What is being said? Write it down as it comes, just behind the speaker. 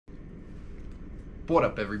What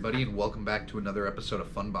up, everybody, and welcome back to another episode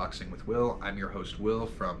of Funboxing with Will. I'm your host, Will,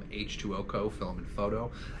 from H2O Co. Film and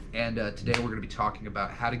Photo, and today we're going to be talking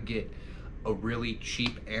about how to get a really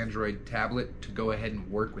cheap Android tablet to go ahead and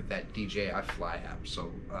work with that DJI Fly app.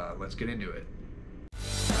 So let's get into it.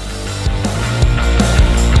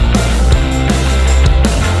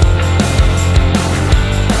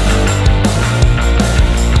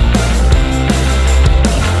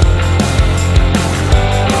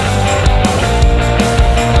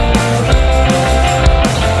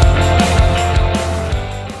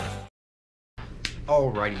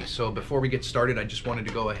 Alrighty, so before we get started, I just wanted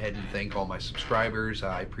to go ahead and thank all my subscribers.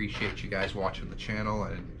 I appreciate you guys watching the channel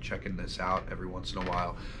and checking this out every once in a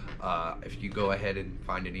while. If you go ahead and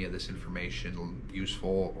find any of this information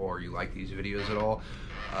useful or you like these videos at all,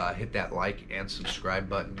 hit that like and subscribe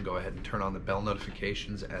button. Go ahead and turn on the bell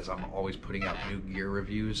notifications, as I'm always putting out new gear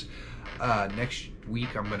reviews. Next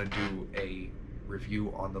week I'm going to do a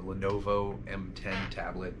review on the Lenovo M10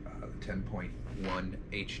 tablet, the 10.1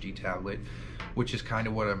 HD tablet, which is kind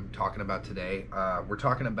of what I'm talking about today. We're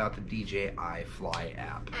talking about the DJI Fly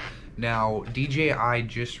app. Now, DJI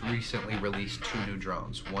just recently released two new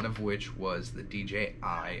drones, one of which was the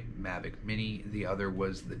DJI Mavic Mini, the other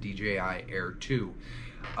was the DJI Air 2.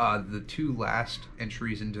 The two last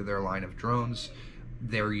entries into their line of drones,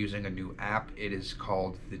 they're using a new app. It is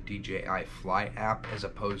called the DJI Fly app, as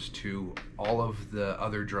opposed to all of the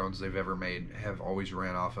other drones they've ever made have always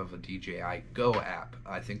ran off of a DJI Go app.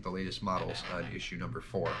 I think the latest model's issue number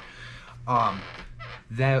 4.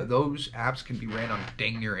 Those apps can be ran on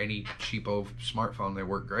dang near any cheapo smartphone. They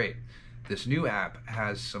work great. This new app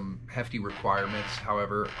has some hefty requirements,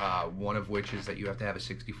 however, one of which is that you have to have a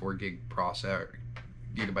 64-bit processor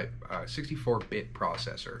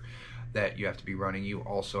that you have to be running. You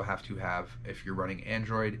also have to have, if you're running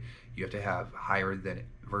Android, you have to have higher than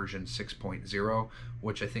version 6.0,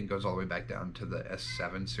 which I think goes all the way back down to the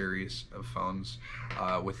S7 series of phones.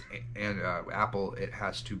 With Apple, it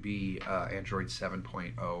has to be Android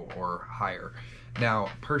 7.0 or higher. Now,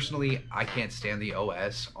 personally, I can't stand the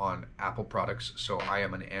OS on Apple products, so I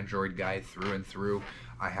am an Android guy through and through.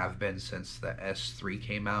 I have been since the S3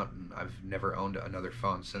 came out, and I've never owned another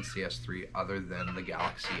phone since the S3 other than the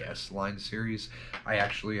Galaxy S line series. I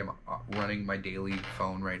actually am running my daily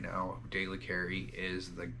phone right now. Daily carry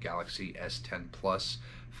is the Galaxy S10 Plus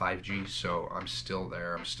 5G, so I'm still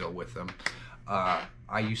there. I'm still with them. I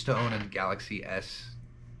used to own a Galaxy S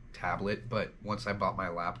tablet, but once I bought my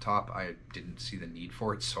laptop, I didn't see the need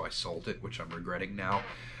for it, so I sold it, which I'm regretting now.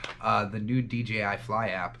 The new DJI Fly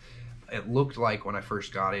app, it looked like when I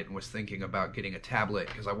first got it and was thinking about getting a tablet,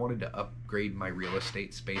 because I wanted to upgrade my real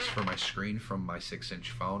estate space for my screen from my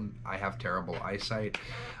 6-inch phone. I have terrible eyesight,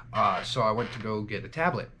 so I went to go get a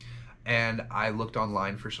tablet. And I looked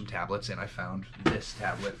online for some tablets, and I found this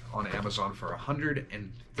tablet on Amazon for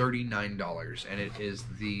 $139, and it is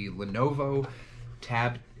the Lenovo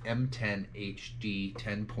Tab M10 HD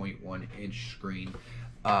 10.1 inch screen.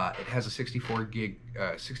 It has a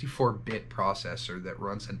 64-bit processor that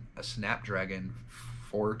runs a Snapdragon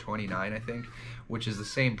 429, I think, which is the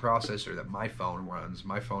same processor that my phone runs.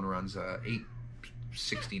 My phone runs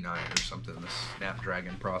 869 or something, the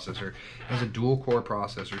Snapdragon processor. It has a dual-core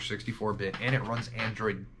processor, 64-bit, and it runs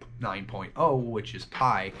Android 9.0, which is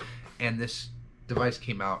Pie, and this device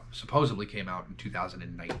supposedly came out in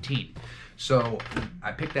 2019. So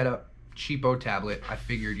I picked that up, cheapo tablet. I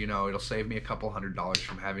figured, it'll save me a couple $100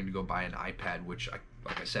 from having to go buy an iPad, which, like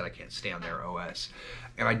I said, I can't stand their OS.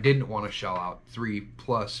 And I didn't want to shell out $300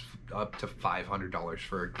 plus up to $500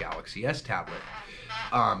 for a Galaxy S tablet.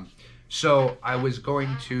 So I was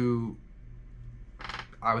going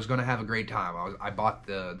to have a great time. I bought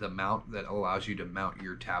the mount that allows you to mount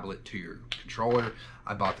your tablet to your controller.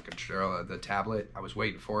 I bought the tablet. I was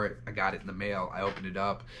waiting for it. I got it in the mail. I opened it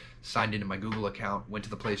up, signed into my Google account, went to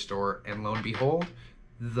the Play Store, and lo and behold,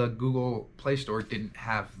 the Google Play Store didn't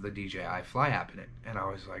have the DJI Fly app in it. And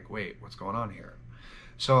I was like, wait, what's going on here?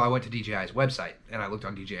 So I went to DJI's website, and I looked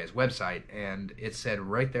on DJI's website, and it said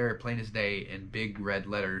right there, plain as day, in big red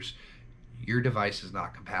letters, your device is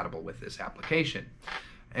not compatible with this application.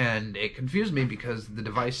 And it confused me because the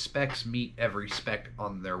device specs meet every spec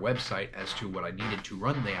on their website as to what I needed to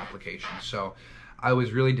run the application. So I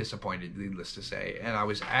was really disappointed, needless to say. And I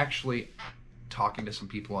was actually talking to some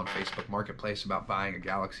people on Facebook Marketplace about buying a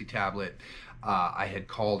Galaxy tablet. I had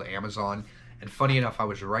called Amazon, and funny enough, I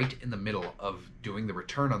was right in the middle of doing the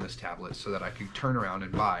return on this tablet so that I could turn around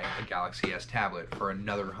and buy a Galaxy S tablet for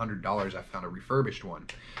another $100. I found a refurbished one.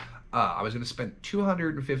 I was going to spend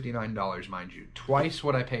 $259, mind you, twice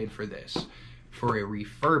what I paid for this, for a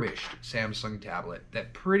refurbished Samsung tablet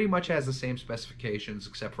that pretty much has the same specifications,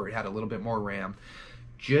 except for it had a little bit more RAM,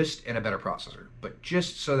 just and a better processor, but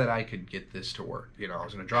just so that I could get this to work. You know, I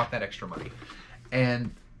was going to drop that extra money,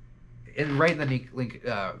 and right in the link,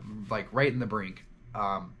 like right in the brink,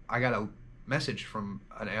 I got a message from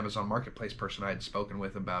an Amazon Marketplace person I had spoken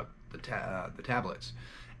with about the tablets,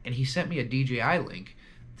 and he sent me a DJI link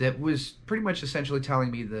that was pretty much essentially telling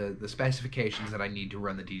me the specifications that I need to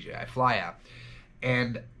run the DJI Fly app.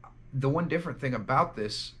 And the one different thing about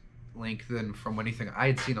this link than from anything I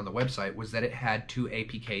had seen on the website was that it had 2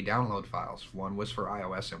 APK download files. One was for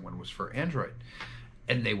iOS and one was for Android,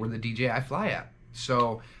 and they were the DJI Fly app.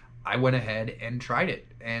 So I went ahead and tried it,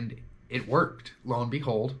 and it worked. Lo and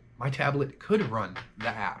behold, my tablet could run the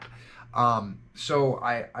app. So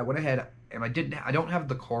I went ahead, and I don't have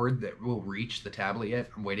the cord that will reach the tablet yet.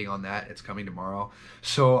 I'm waiting on that. It's coming tomorrow.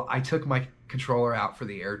 So I took my controller out for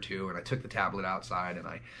the Air 2, and I took the tablet outside, and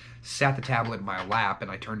I sat the tablet in my lap,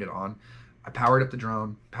 and I turned it on. I powered up the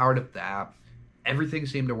drone, powered up the app. Everything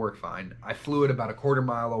seemed to work fine. I flew it about a quarter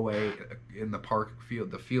mile away in the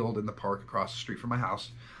field in the park across the street from my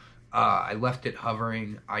house. I left it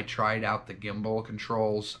hovering. I tried out the gimbal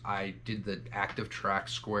controls. I did the active track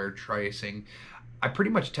square tracing. I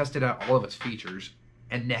pretty much tested out all of its features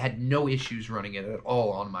and had no issues running it at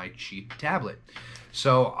all on my cheap tablet.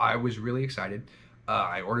 So I was really excited.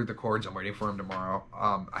 I ordered the cords. I'm waiting for them tomorrow.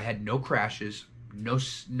 I had no crashes, no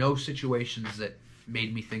situations that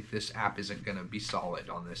made me think this app isn't going to be solid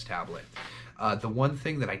on this tablet. The one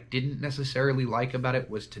thing that I didn't necessarily like about it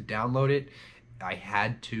was to download it, I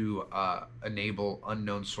had to enable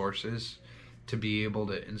unknown sources to be able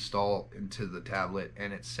to install into the tablet,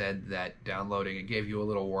 and it said that it gave you a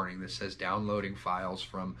little warning that says downloading files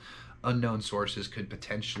from unknown sources could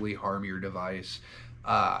potentially harm your device.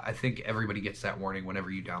 I think everybody gets that warning whenever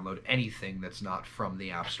you download anything that's not from the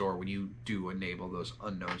App Store when you do enable those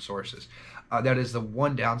unknown sources. That is the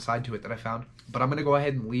one downside to it that I found, but I'm going to go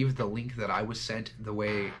ahead and leave the link that I was sent the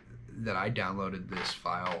way that I downloaded this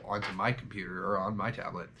file onto my computer or on my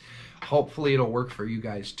tablet. Hopefully it'll work for you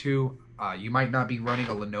guys too. You might not be running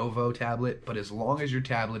a Lenovo tablet, but as long as your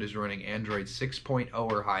tablet is running Android 6.0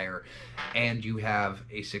 or higher and you have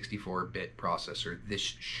a 64-bit processor, this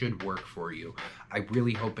should work for you. I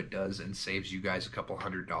really hope it does and saves you guys a couple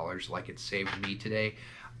 $100 like it saved me today.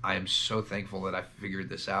 I am so thankful that I figured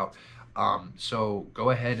this out. So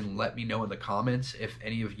go ahead and let me know in the comments if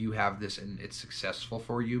any of you have this and it's successful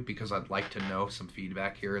for you, because I'd like to know some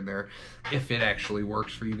feedback here and there if it actually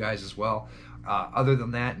works for you guys as well. Other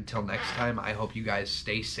than that, until next time, I hope you guys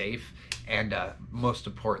stay safe and most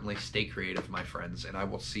importantly, stay creative, my friends, and I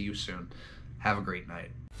will see you soon. Have a great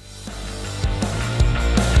night.